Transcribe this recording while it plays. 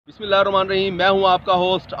बिस्मिल्लाहिर्रहमानिर्रहीम। मैं हूं आपका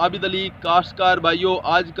होस्ट आबिद अली। काश्तकार भाइयों,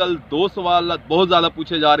 आजकल दो सवाल बहुत ज़्यादा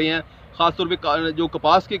पूछे जा रहे हैं। ख़ासतौर पे जो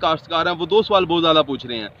कपास के काश्तकार हैं वो दो सवाल बहुत ज़्यादा पूछ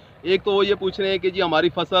रहे हैं। एक तो वो ये पूछ रहे हैं कि जी हमारी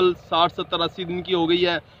फसल 60, 70, 80 दिन की हो गई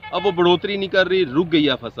है, अब वो बढ़ोतरी नहीं कर रही, रुक गई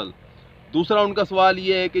है फसल। दूसरा उनका सवाल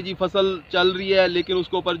ये है कि जी फसल चल रही है लेकिन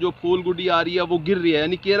उसके ऊपर जो फूल गुड्डी आ रही है वो गिर रही है,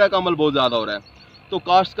 यानी केरा का अमल बहुत ज़्यादा हो रहा है। तो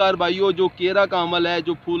काश्तकार भाइयों, जो केरा का अमल है,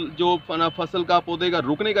 जो फसल का पौधे का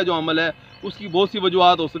रुकने का जो अमल है, उसकी बहुत सी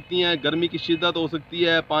वजूहत हो सकती हैं। गर्मी की शिद्दत हो सकती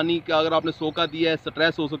है, पानी का अगर आपने सोखा दिया है,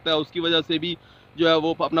 स्ट्रेस हो सकता है, उसकी वजह से भी जो है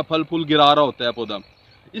वो अपना फल फूल गिरा रहा होता है पौधा।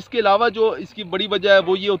 इसके अलावा जो इसकी बड़ी वजह है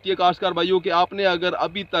वो ये होती है काश्तकार भाइयों कि आपने अगर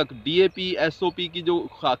अभी तक DAP SOP की जो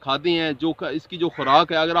खादें हैं, जो इसकी जो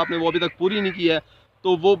खुराक है, अगर आपने वो अभी तक पूरी नहीं की है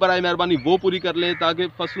तो वो बराए मेहरबानी वो पूरी कर लें, ताकि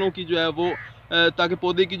फसलों की जो है वो ताकि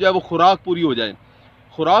पौधे की जो है वो खुराक पूरी हो जाए।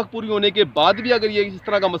 खुराक पूरी होने के बाद भी अगर ये इस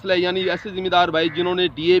तरह का मसला है, यानी ऐसे ज़िम्मेदार भाई जिन्होंने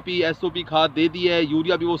DAP SOP खाद दे दी है,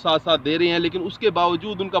 यूरिया भी वो साथ साथ दे रहे हैं, लेकिन उसके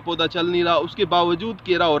बावजूद उनका पौधा चल नहीं रहा, उसके बावजूद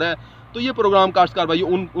केरा हो रहा है, तो ये प्रोग्राम काश्तकार भाई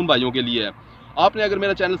उन भाइयों के लिए है। आपने अगर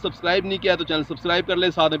मेरा चैनल सब्सक्राइब नहीं किया तो चैनल सब्सक्राइब कर लें,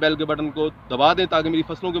 साथ में बेल के बटन को दबा दें ताकि मेरी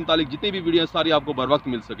फसलों के मुतालिक जितनी भी वीडियो सारी आपको बर वक्त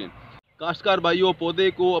मिल सकें। काश्तकार भाइयों, पौधे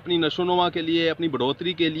को अपनी नशोनुमा के लिए, अपनी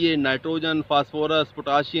बढ़ोतरी के लिए नाइट्रोजन, फास्फोरस,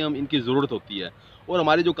 पोटाशियम इनकी ज़रूरत होती है। और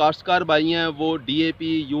हमारे जो काश्तकार भाई हैं वो DAP,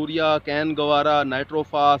 urea, can Gavara,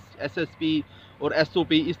 nitrophos, SSP और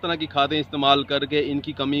SOP इस तरह की खादें इस्तेमाल करके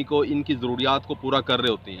इनकी कमी को, इनकी ज़रूरियात को पूरा कर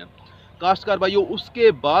रहे होते हैं। काश्तकार भाइयों,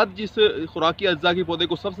 उसके बाद जिस खुराकी अज्जा की पौधे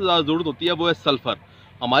को सबसे ज़्यादा ज़रूरत होती है वो है सल्फ़र।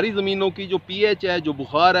 हमारी ज़मीनों की जो pH है, जो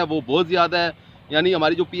बुखार है, वो बहुत ज़्यादा है। यानी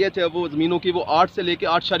हमारी जो pH है वो ज़मीनों की वो 8 से लेकर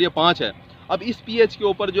 8.5 है। अब इस pH के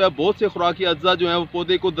ऊपर जो है बहुत से खुराकी अज्जा जो हैं वो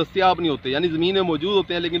पौधे को दस्तियाब नहीं होते, यानी ज़मीन में मौजूद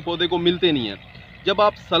होते हैं लेकिन पौधे को मिलते नहीं हैं। जब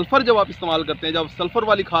आप इस्तेमाल करते हैं, जब सल्फ़र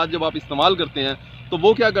वाली खाद जब आप इस्तेमाल करते हैं तो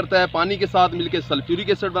वो क्या करता है, पानी के साथ मिलकर सल्फ्यूरिक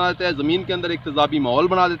एसिड बना देता है, ज़मीन के अंदर एक तेज़ाबी माहौल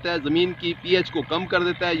बना देता है, ज़मीन की pH को कम कर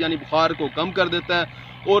देता है, यानी बुखार को कम कर देता है।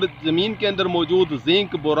 और ज़मीन के अंदर मौजूद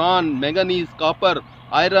zinc, boron, manganese, copper,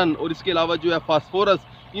 iron और इसके अलावा जो है फास्फोरस,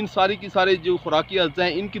 इन सारी की सारे जो खुराकी अज्जा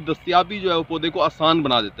हैं इनकी दस्तियाबी जो है वो पौधे को आसान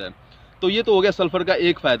बना देता है। तो ये तो हो गया सल्फ़र का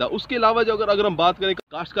एक फ़ायदा। उसके अलावा जो अगर हम बात करें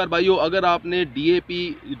काश्तकार भाइयों, अगर आपने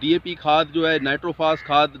DAP खाद जो है, नाइट्रोफास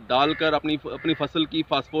खाद डालकर अपनी फसल की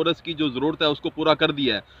फास्फोरस की जो ज़रूरत है उसको पूरा कर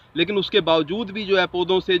दिया है, लेकिन उसके बावजूद भी जो है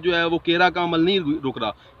पौधों से जो है वो केरा का अमल नहीं रुक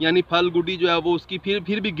रहा, यानी फल गुड्डी जो है वो उसकी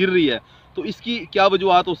फिर भी गिर रही है, तो इसकी क्या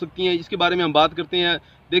वजूहत हो सकती हैं, इसके बारे में हम बात करते हैं।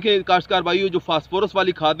 देखें काश्तकार भाइयों, जो फास्फोरस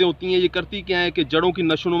वाली खादें होती हैं ये करती क्या है कि जड़ों की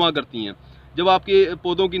नशोनुमा करती हैं। जब आपके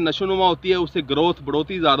पौधों की नशोनुमा होती है उससे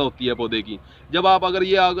बढ़ोतरी ज़्यादा होती है पौधे की। जब आप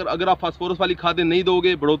अगर आप फास्फोरस वाली खादें नहीं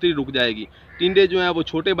दोगे, बढ़ोतरी रुक जाएगी, टिंडे जो हैं वो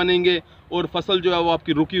छोटे बनेंगे और फसल जो है वो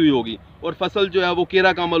आपकी रुकी हुई होगी और फसल जो है वो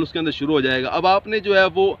केरा का अमल उसके अंदर शुरू हो जाएगा। अब आपने जो है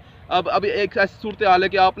वो अब एक ऐसी सूरत हाल है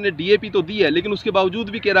कि आपने DAP तो दी है लेकिन उसके बावजूद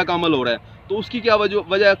भी केरा का अमल हो रहा है, तो उसकी क्या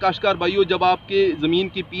वजह है काश्तकार भाइयों, जब आपके ज़मीन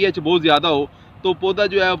की pH बहुत ज़्यादा हो तो पौधा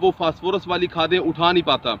जो है वो फास्फोरस वाली खादें उठा नहीं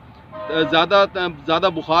पाता। ज़्यादा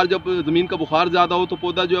बुखार, जब ज़मीन का बुखार ज़्यादा हो तो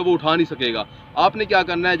पौधा जो है वो उठा नहीं सकेगा। आपने क्या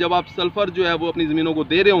करना है, जब आप सल्फ़र जो है वो अपनी ज़मीनों को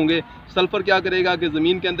दे रहे होंगे, सल्फ़र क्या करेगा कि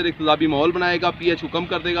ज़मीन के अंदर एक तेज़ाबी माहौल बनाएगा, pH को कम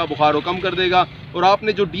कर देगा, बुखार को कम कर देगा, और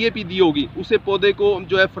आपने जो DAP दी होगी उसे पौधे को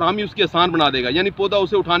जो है फराहमी उसकी आसान बना देगा, यानी पौधा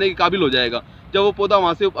उसे उठाने के काबिल हो जाएगा। जब वो पौधा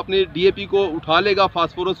वहाँ से अपने DAP को उठा लेगा,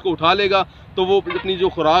 फास्फोरस को उठा लेगा, तो वो अपनी जो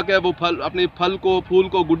खुराक है वो अपने फल को, फूल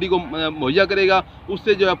को, गुड्डी को मुहैया करेगा,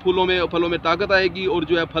 उससे जो है फलों में ताकत आएगी और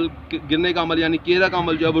जो है फल गिरने का अमल यानी केरा का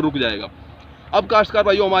अमल जो है वो रुक जाएगा। अब काश्तकार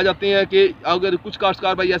भाइयों हम आ जाते हैं कि अगर कुछ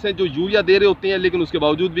काश्तकार भाई ऐसे हैं जो यूरिया दे रहे होते हैं लेकिन उसके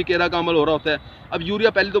बावजूद भी केरा का अमल हो रहा होता है। अब यूरिया,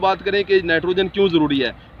 पहले तो बात करें कि नाइट्रोजन क्यों ज़रूरी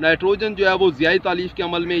है। नाइट्रोजन जो है वो ज़ियाई तालीफ के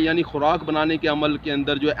अमल में, यानी खुराक बनाने के अमल के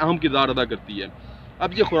अंदर जो है अहम किरदार अदा करती है।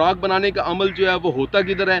 अब ये खुराक बनाने का अमल जो है वो होता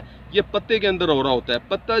किधर है, ये पत्ते के अंदर हो रहा होता है।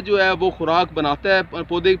 पत्ता जो है वो खुराक बनाता है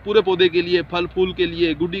पूरे पौधे के लिए, फल फूल के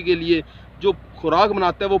लिए, गुड्डी के लिए जो खुराक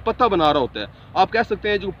बनाता है वो पत्ता बना रहा होता है। आप कह सकते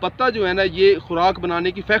हैं जो पत्ता जो है ना, ये खुराक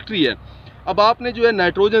बनाने की फैक्ट्री है। अब आपने जो है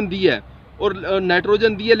नाइट्रोजन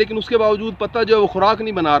दी है लेकिन उसके बावजूद पत्ता जो है वो खुराक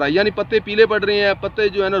नहीं बना रहा है, यानी पत्ते पीले पड़ रहे हैं, पत्ते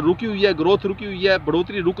जो है ना रुकी हुई है, ग्रोथ रुकी हुई है,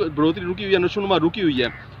 बढ़ोतरी रुकी हुई है, नशोनुमा रुकी हुई है।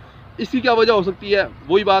 इसकी क्या वजह हो सकती है,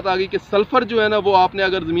 वही बात आ गई कि सल्फ़र जो है ना वो आपने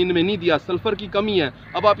अगर ज़मीन में नहीं दिया, सल्फ़र की कमी है।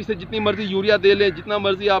 अब आप इसे जितनी मर्ज़ी यूरिया दे लें, जितना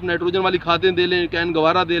मर्ज़ी आप नाइट्रोजन वाली खादें दे लें, कैन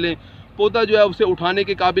गवारा दे लें, पौधा जो है उसे उठाने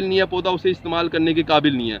के काबिल नहीं है, पौधा उसे इस्तेमाल करने के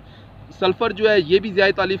काबिल नहीं है। सल्फ़र जो है ये भी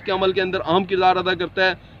ज़ियाई तालीफ के अमल के अंदर अहम किरदार अदा करता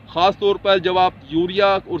है। ख़ास तौर पर जब आप यूरिया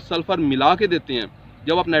और सल्फ़र मिला के देते हैं,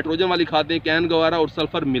 जब आप नाइट्रोजन वाली खादें, कैन गवारा और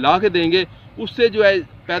सल्फ़र मिला के देंगे, उससे जो है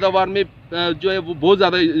पैदावार में जो है वो बहुत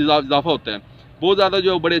ज़्यादा इजाफा होता है, बहुत ज़्यादा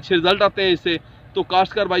जो है बड़े अच्छे रिज़ल्ट आते हैं इससे। तो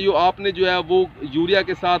काश्तकार भाइयों आपने जो है वो यूरिया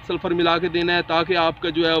के साथ सल्फ़र मिला के देना है, ताकि आपका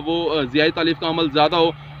जो है वो ज़ियाई तालीफ का अमल ज़्यादा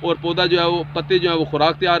हो और पौधा जो है वो पत्ते जो है वो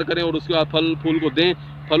खुराक तैयार करें और उसके बाद फल फूल को दें,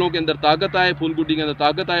 फलों के अंदर ताकत आए, फूल गुड्डी के अंदर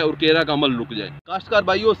ताकत आए और केरा का अमल रुक जाए। काश्तकार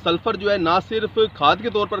भाइयों सल्फ़र जो है ना सिर्फ खाद के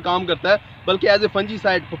तौर पर काम करता है, बल्कि एज ए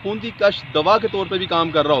फंजीसाइड फफूंदी कश दवा के तौर पर भी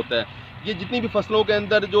काम कर रहा होता है। ये जितनी भी फसलों के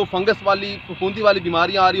अंदर जो फंगस वाली फफूंदी वाली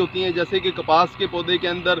बीमारियां आ रही होती हैं, जैसे कि कपास के पौधे के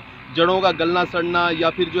अंदर जड़ों का गलना सड़ना या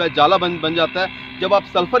फिर जो है जाला बन जाता है, जब आप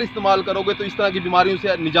सल्फ़र इस्तेमाल करोगे तो इस तरह की बीमारियों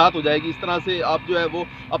से निजात हो जाएगी। इस तरह से आप जो है वो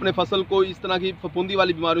अपने फसल को इस तरह की फफूंदी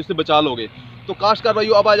वाली बीमारियों से बचा लोगे। तो काश्तकार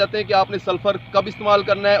भाइयों अब आ जाते हैं कि आपने सल्फ़र कब इस्तेमाल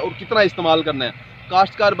करना है और कितना इस्तेमाल करना है।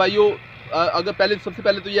 काश्तकार भाइयों अगर सबसे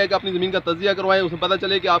पहले तो यह है कि अपनी ज़मीन का तजिया करवाएं, उसमें पता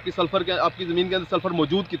चले कि आपकी ज़मीन के अंदर सल्फ़र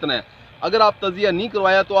मौजूद कितना है। अगर आप तजिया नहीं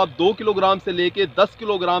करवाया तो आप 2 किलोग्राम से लेके 10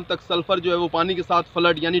 किलोग्राम तक सल्फ़र जो है वो पानी के साथ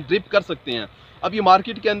फ्लड यानी ड्रिप कर सकते हैं। अब ये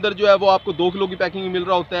मार्केट के अंदर जो है वो आपको 2 किलो की पैकिंग में मिल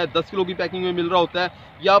रहा होता है, 10 किलो की पैकिंग में मिल रहा होता है,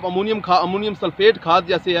 या आप अमोनियम सल्फेट खाद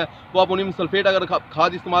जैसे है वो अमोनियम सल्फेट अगर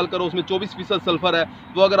खाद इस्तेमाल करो, उसमें 24% सल्फ़र है,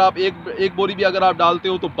 तो अगर आप एक बोरी भी अगर आप डालते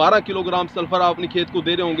हो तो 12 किलोग्राम सल्फ़र आप अपने खेत को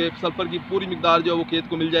दे रहे होंगे। सल्फ़र की पूरी मिकदार जो है वो खेत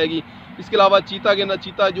को मिल जाएगी। इसके अलावा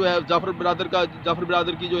चीता जो है जाफ़र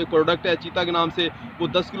बिरादर की जो एक प्रोडक्ट है चीता के नाम से, वो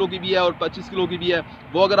 10 किलो की भी है और 25 किलो की भी है।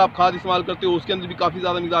 वो अगर आप खाद इस्तेमाल करते हो उसके अंदर भी काफ़ी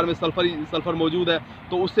ज़्यादा मिकदार में सल्फ़र मौजूद है,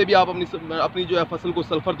 तो उससे भी आप अपनी जो है फसल को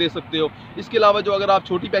सल्फ़र दे सकते हो। इसके अलावा जो अगर आप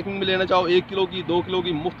छोटी पैकिंग में लेना चाहो 1 किलो की, 2 किलो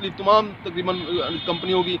की, मुख्तलिफ तमाम तकरीबन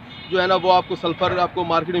कंपनियों की जो है ना वो आपको सल्फ़र आपको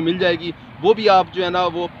मार्केट में मिल जाएगी। वो भी आप जो है ना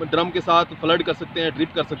वो ड्रम के साथ फ्लड कर सकते हैं,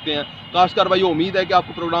 ड्रिप कर सकते हैं। काश्तकार भाइयों उम्मीद है कि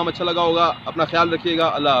आपको प्रोग्राम अच्छा लगा होगा। अपना ख्याल रखिएगा।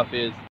 अल्लाह हाफिज़।